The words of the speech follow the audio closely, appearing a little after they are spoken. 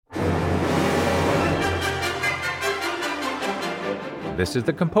This is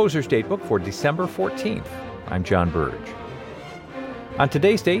the Composer's Datebook for December 14th. I'm John Burge. On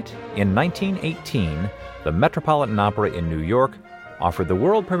today's date, in 1918, the Metropolitan Opera in New York offered the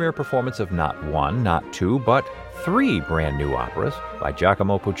world premiere performance of not one, not two, but three brand new operas by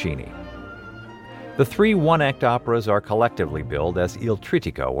Giacomo Puccini. The three one-act operas are collectively billed as Il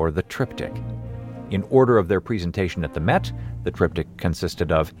Trittico, or the Triptych. In order of their presentation at the Met, the Triptych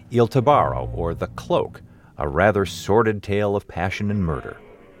consisted of Il Tabarro, or the Cloak, a rather sordid tale of passion and murder,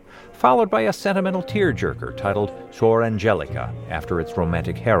 followed by a sentimental tearjerker titled Suor Angelica, after its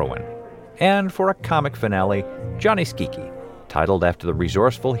romantic heroine, and for a comic finale, Gianni Schicchi, titled after the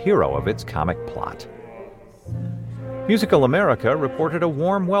resourceful hero of its comic plot. Musical America reported a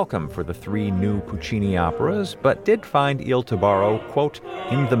warm welcome for the three new Puccini operas, but did find Il Tabarro, quote,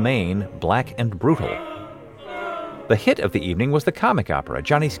 in the main, black and brutal. The hit of the evening was the comic opera,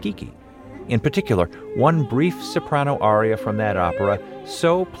 Gianni Schicchi. In particular, one brief soprano aria from that opera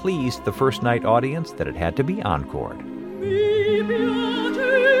so pleased the first night audience that it had to be encored.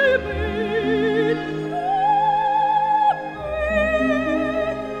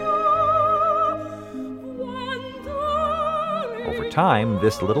 Over time,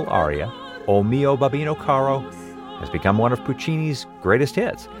 this little aria, O Mio Babbino Caro, has become one of Puccini's greatest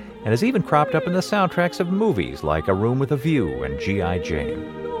hits and has even cropped up in the soundtracks of movies like A Room with a View and G.I.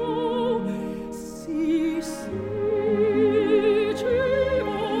 Jane.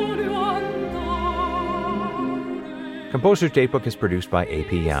 Composer's Datebook is produced by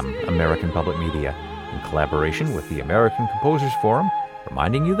APM, American Public Media, in collaboration with the American Composers Forum,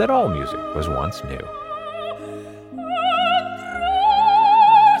 reminding you that all music was once new.